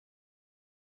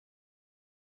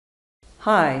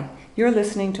Hi, you're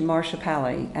listening to Marcia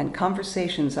Pally and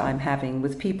conversations I'm having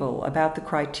with people about the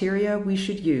criteria we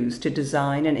should use to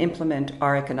design and implement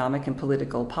our economic and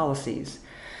political policies.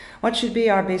 What should be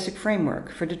our basic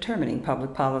framework for determining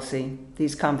public policy?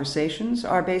 These conversations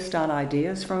are based on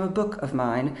ideas from a book of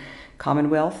mine,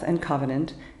 Commonwealth and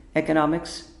Covenant,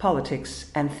 Economics,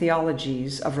 Politics, and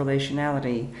Theologies of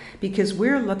Relationality, because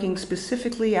we're looking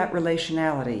specifically at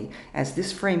relationality as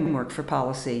this framework for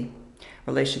policy.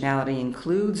 Relationality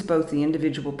includes both the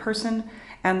individual person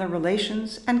and the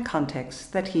relations and contexts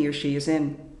that he or she is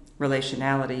in.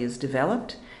 Relationality is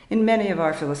developed in many of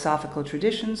our philosophical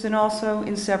traditions and also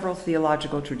in several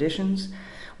theological traditions.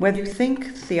 Whether you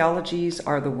think theologies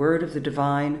are the word of the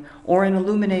divine or an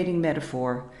illuminating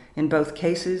metaphor, in both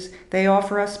cases they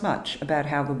offer us much about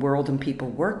how the world and people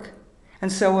work,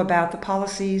 and so about the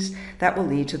policies that will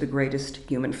lead to the greatest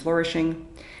human flourishing.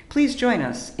 Please join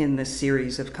us in this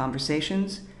series of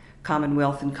conversations.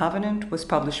 Commonwealth and Covenant was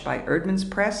published by Erdman's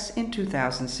Press in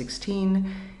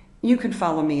 2016. You can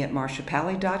follow me at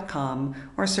marciapally.com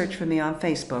or search for me on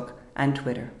Facebook and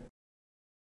Twitter.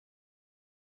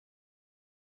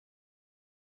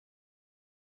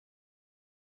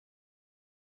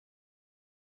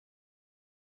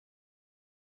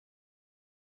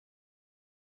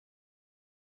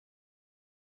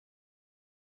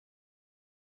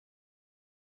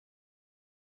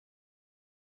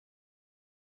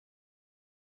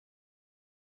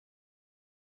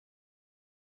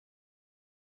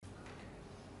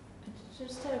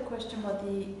 Just had a question about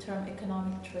the term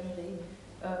economic trinity.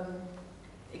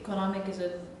 Economic is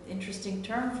an interesting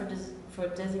term for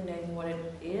designating what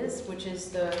it is, which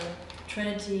is the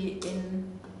trinity in,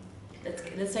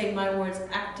 let's say in my words,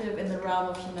 active in the realm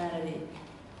of humanity.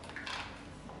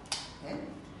 Okay.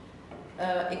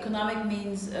 Economic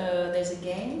means there's a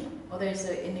gain, or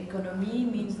in economy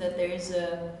means that there's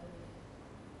a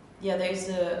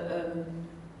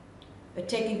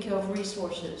taking care of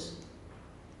resources.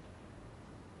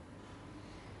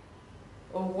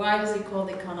 Or why is it called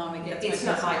economic? It's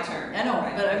not my term. I know,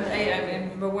 right? but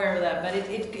I'm aware of that. But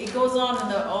it goes on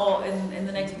in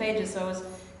the next pages. So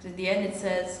at the end it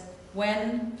says,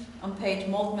 when, on page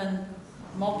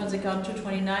Moltmann's account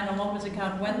 229, on Moltmann's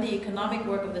account, when the economic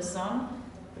work of the Son,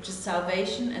 which is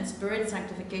salvation and spirit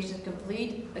sanctification is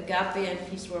complete, agape and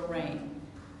peace will reign.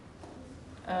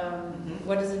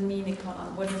 What does it mean?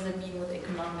 What does it mean with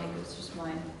economic? It's just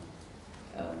mine.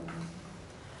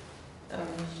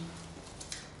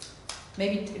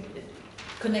 Maybe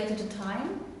connected to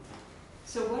time.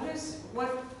 So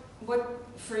what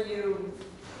for you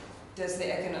does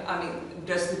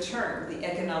does the term the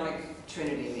economic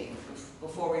trinity mean?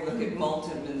 Before we look at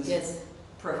Moltmann's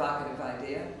provocative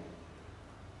idea.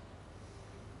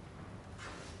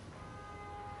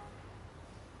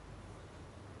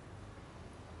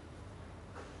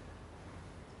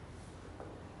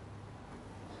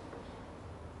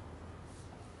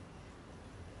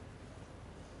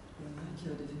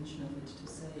 Your definition of it to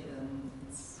say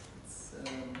it's the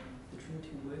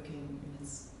Trinity working in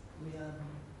its realm.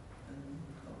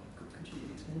 Could you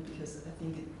explain it? Because I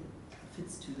think it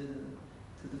fits to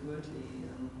the worldly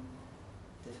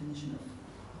definition of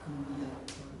economy.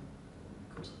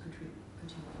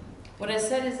 Could you? What I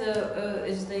said is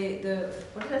the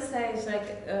what did I say? It's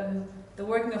like the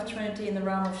working of Trinity in the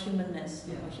realm of humanness,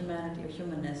 or humanity, or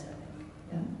humanness. I think.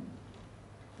 Yeah.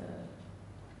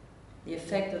 The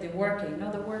effect of the working,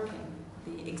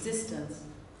 the existence.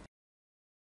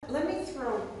 Let me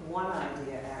throw one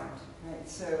idea out. Right.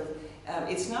 So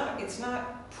it's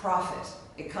not profit.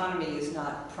 Economy is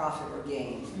not profit or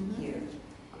gain here.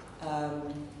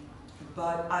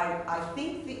 But I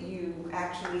think that you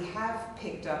actually have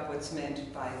picked up what's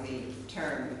meant by the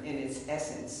term in its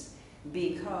essence,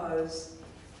 because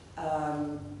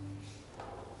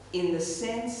in the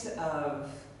sense of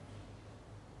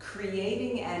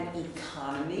creating an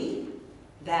economy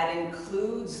that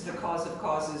includes the cause of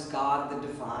causes, God, the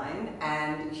divine,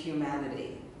 and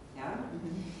humanity. Yeah?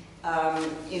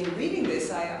 In reading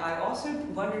this, I also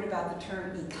wondered about the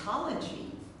term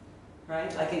ecology,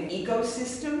 right? Like an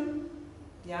ecosystem,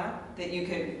 yeah? That you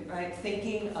could, right?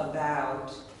 Thinking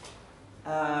about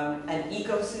an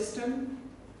ecosystem,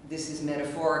 this is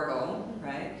metaphorical,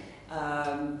 right?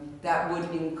 That would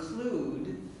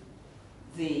include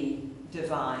the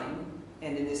divine,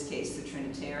 and in this case the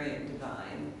Trinitarian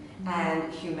divine,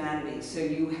 and humanity. So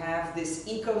you have this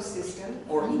ecosystem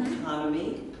or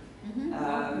economy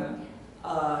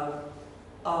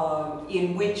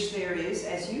in which there is,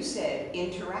 as you said,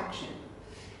 interaction.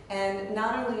 And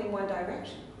not only in one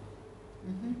direction,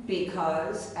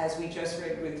 because as we just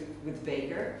read with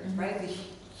Baker, right, the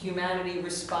humanity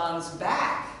responds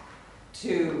back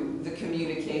to the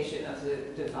communication of the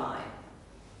divine.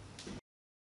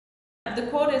 The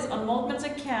quote is, on Moltmann's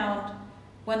account,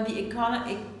 when the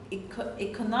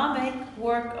economic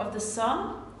work of the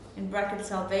Son, in bracket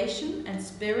salvation, and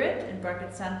Spirit, in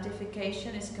bracket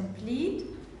sanctification, is complete,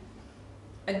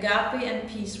 agape and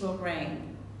peace will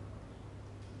reign.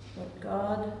 What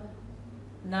God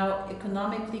now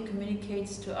economically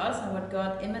communicates to us and what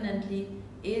God immanently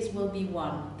is will be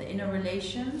one. The inner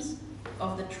relations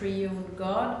of the triune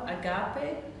God,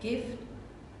 agape, gift,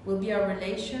 will be our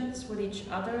relations with each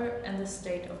other and the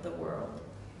state of the world.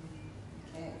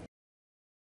 Okay.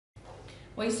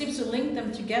 Well, he seems to link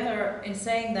them together in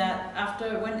saying that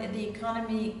after when the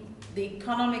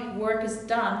economic work is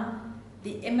done,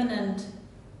 the immanent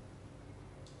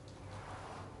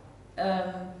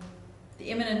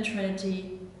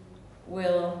Trinity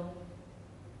will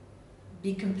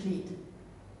be complete.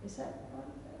 Is that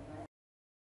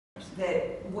right?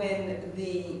 That when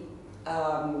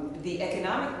the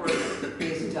economic work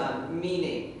is done,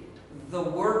 meaning the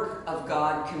work of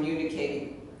God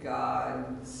communicating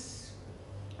God's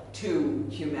to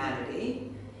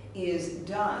humanity is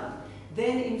done,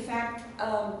 then in fact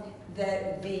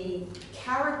that the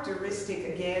characteristic,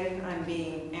 again I'm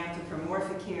being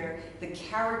anthropomorphic here, the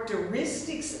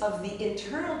characteristics of the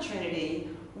internal Trinity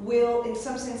will in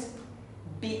some sense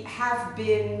have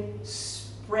been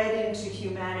spread into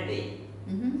humanity.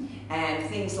 Mm-hmm. And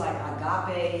things like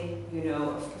agape,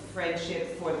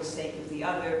 friendship for the sake of the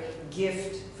other,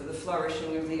 gift for the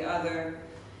flourishing of the other,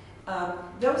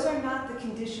 those are not the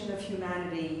condition of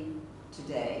humanity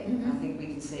today, Mm-hmm. I think we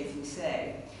can safely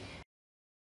say.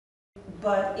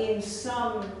 But in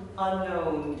some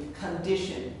unknown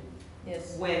condition,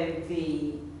 Yes. when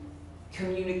the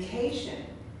communication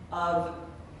of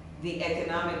the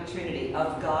economic Trinity,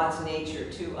 of God's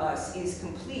nature to us is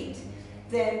complete,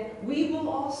 then we will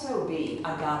also be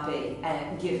agape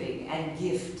and giving and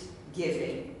gift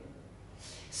giving.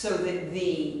 So that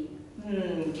the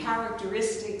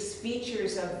characteristics,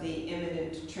 features of the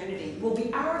immanent Trinity will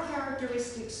be our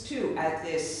characteristics too at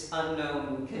this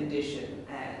unknown condition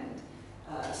and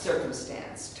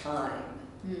circumstance, time.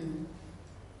 Mm.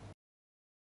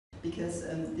 Because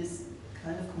this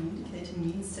kind of communicating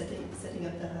means setting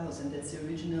up the house, and that's the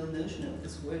original notion of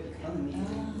this word economy.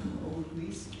 In old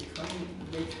Greece, economy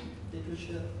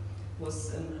literature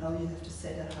was how you have to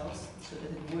set a house so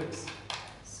that it works.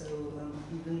 So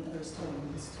even Aristotle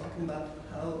is talking about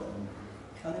how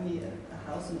economy, a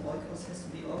house in oikos has to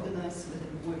be organized so that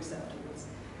it works afterwards.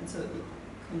 And so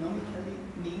economically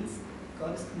means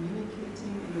God is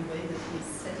communicating in a way that he's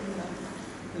setting up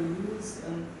the rules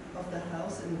of the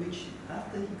house in which,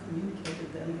 after he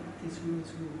communicated them, these rules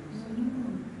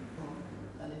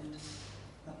are lived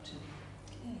up to.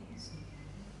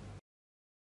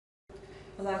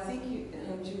 Well, I think,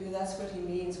 Julia, that's what he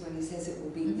means when he says it will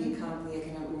be the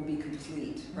economic will be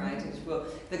complete, right? It will,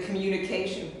 the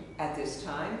communication at this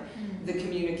time, the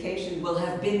communication will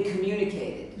have been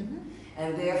communicated.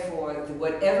 And therefore,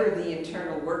 whatever the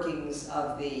internal workings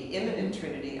of the immanent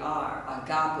Trinity are,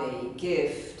 agape,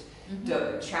 gift,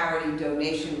 charity,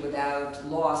 donation without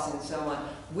loss, and so on,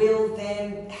 will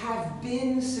then have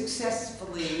been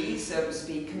successfully, so to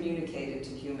speak, communicated to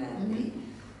humanity.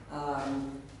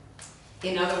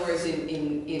 In other words,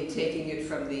 in taking it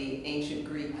from the ancient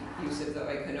Greek use of the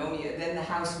oikonomia, then the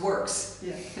house works.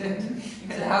 Yeah.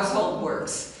 The household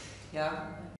works. Yeah.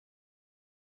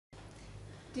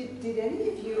 Did any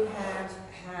of you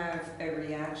have a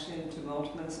reaction to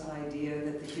Moltmann's idea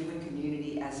that the human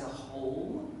community as a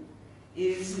whole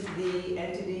is the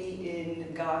entity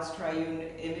in God's triune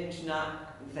image,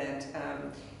 not that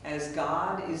as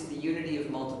God is the unity of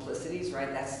multiplicities,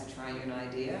 right? That's the triune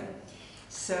idea.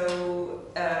 So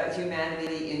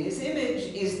humanity in his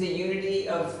image is the unity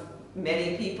of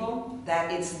many people,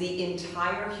 that it's the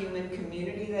entire human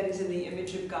community that is in the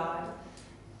image of God.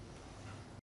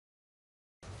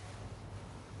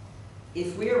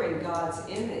 If we're in God's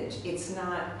image, it's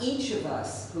not each of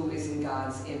us who is in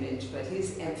God's image, but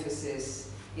his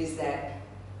emphasis is that.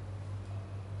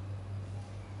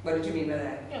 What did you mean by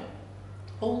that? Yeah.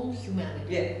 Whole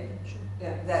humanity. Yeah.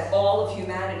 Yeah. That all of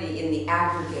humanity in the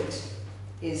aggregate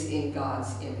is in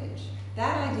God's image.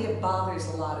 That idea bothers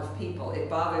a lot of people. It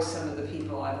bothers some of the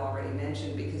people I've already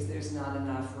mentioned because there's not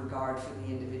enough regard for the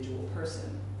individual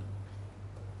person.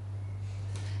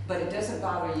 But it doesn't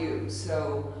bother you.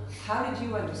 So how did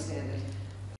you understand it?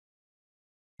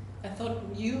 I thought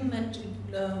you meant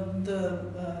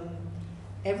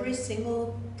every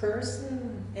single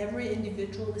person, every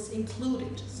individual is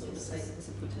included, so to say. It's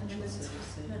a potential, so to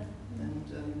say. Yeah.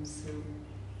 And so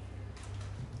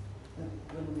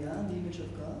when we are in the image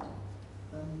of God,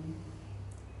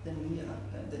 then we are,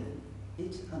 then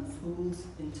it unfolds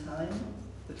in time.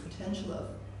 The potential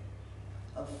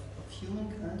of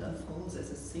humankind unfolds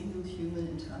as a single human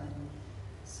in time.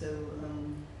 So,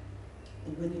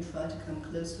 and when you try to come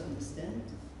close to understand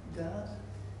God,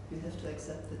 you have to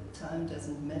accept that time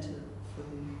doesn't matter for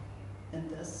him. And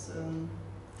thus,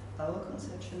 our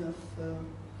conception of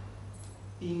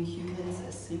being humans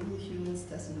as single humans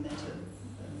doesn't matter,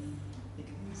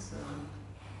 because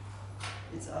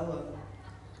it's our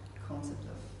concept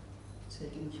of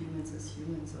taking humans as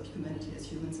humans, or humanity as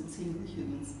humans and single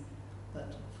humans.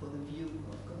 But for the view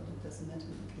of God, it doesn't matter,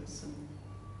 because the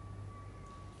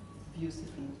view is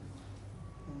different,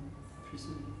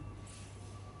 presumably.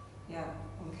 Yeah,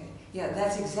 okay. Yeah,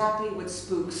 that's exactly what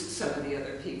spooks some of the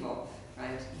other people,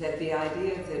 right? That the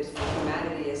idea that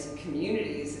humanity as a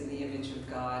community is in the image of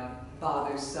God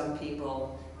bothers some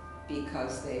people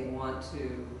because they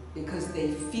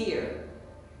fear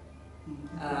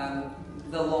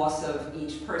the loss of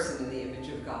each person in the image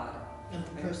of God. And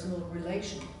the personal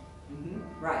relation.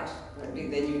 Right. I mean,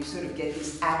 then you sort of get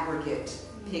this aggregate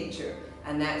picture,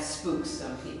 and that spooks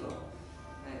some people.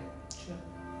 Right? Sure.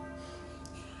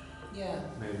 Yeah.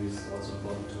 Maybe it's also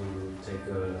important to take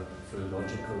a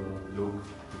philological look,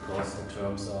 because the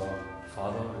terms are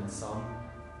father and son,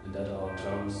 and that are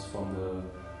terms from the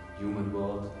human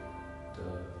world,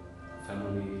 the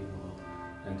family,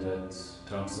 and that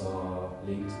terms are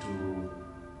linked to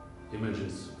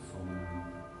images from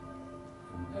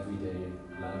everyday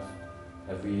life.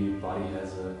 Everybody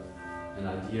has an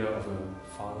idea of a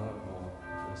father or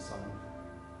of a son,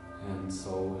 and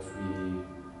so if we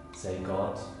say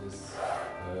God is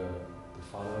the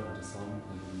Father and the Son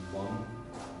in one,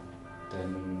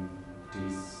 then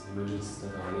these images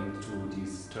that are linked to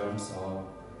these terms are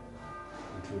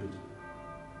included.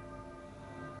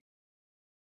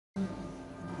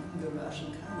 The Russian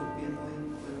car would be annoying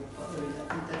or bothering.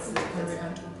 I think that's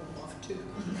too.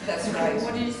 That's right.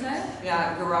 What did you say?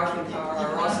 Yeah, garage and car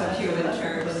are also human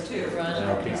terms too.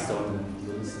 Yeah, Kingston and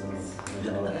Wilson. I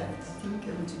think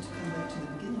to come back to the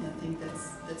beginning, I think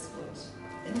that's what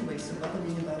anyway so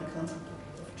bothering about the concept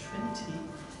of Trinity,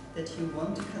 that you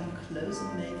want to come close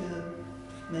and make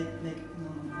not a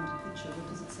picture. What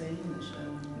does it say in English?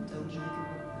 Don't make a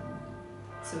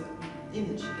so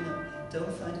image.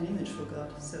 Don't find an image for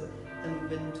God. So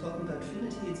when talking about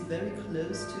Trinity, it's very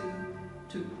close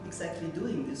to exactly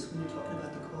doing this. When you're talking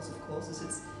about the cause of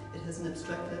causes, it has an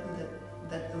abstract level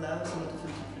that allows a lot of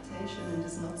interpretation and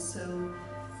is not so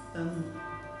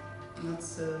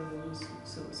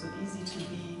easy to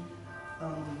be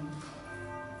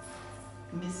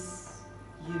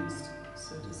misused,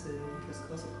 so to say, because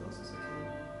cause of causes, okay.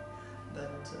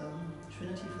 But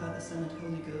Trinity, Father, Son, and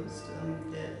Holy Ghost,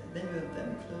 then we're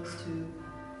very close to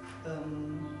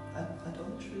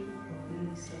idolatry.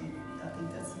 So I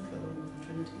think that's the problem with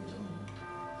Trinity at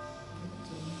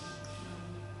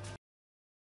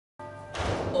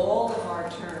all. All of our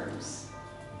terms,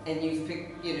 and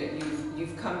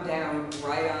you've come down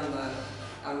right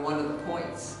on one of the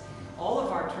points. All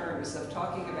of our terms of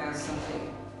talking about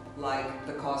something like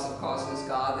the cause of causes,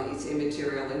 God, that it's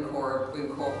immaterial,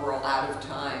 incorporeal, out of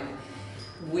time,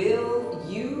 will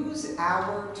use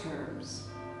our terms.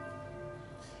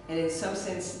 And in some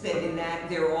sense, that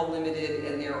they're all limited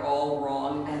and they're all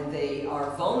wrong and they are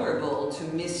vulnerable to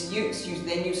misuse.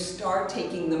 Then you start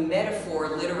taking the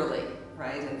metaphor literally,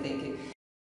 right, and thinking.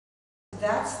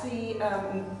 That's the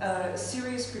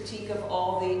serious critique of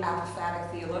all the apophatic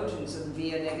theologians of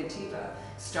Via Negativa,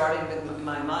 starting with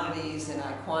Maimonides and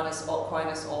Aquinas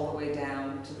all the way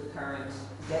down to the current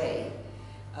day.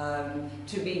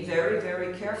 To be very,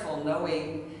 very careful,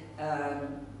 knowing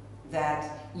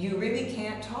that you really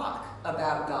can't talk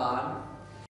about God.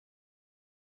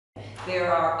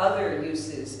 There are other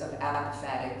uses of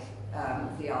apophatic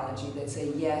theology that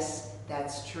say, yes,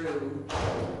 that's true.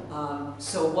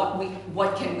 So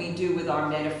what can we do with our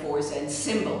metaphors and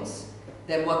symbols?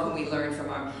 Then what can we learn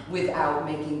from without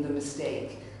making the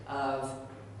mistake of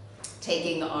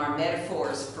taking our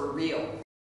metaphors for real?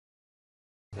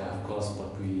 Yeah, of course,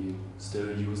 but we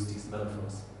still use these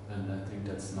metaphors, and I think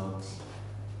that's not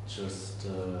just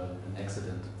an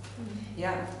accident.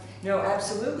 Yeah, no,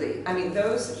 absolutely. I mean,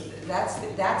 that's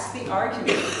the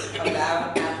argument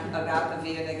about the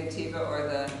Via Negativa or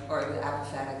the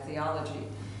apophatic theology.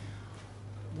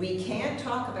 We can't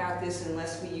talk about this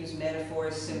unless we use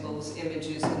metaphors, symbols,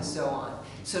 images, and so on.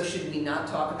 So should we not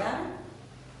talk about it?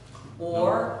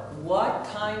 Or what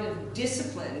kind of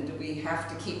discipline do we have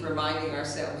to keep reminding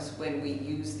ourselves when we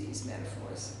use these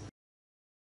metaphors?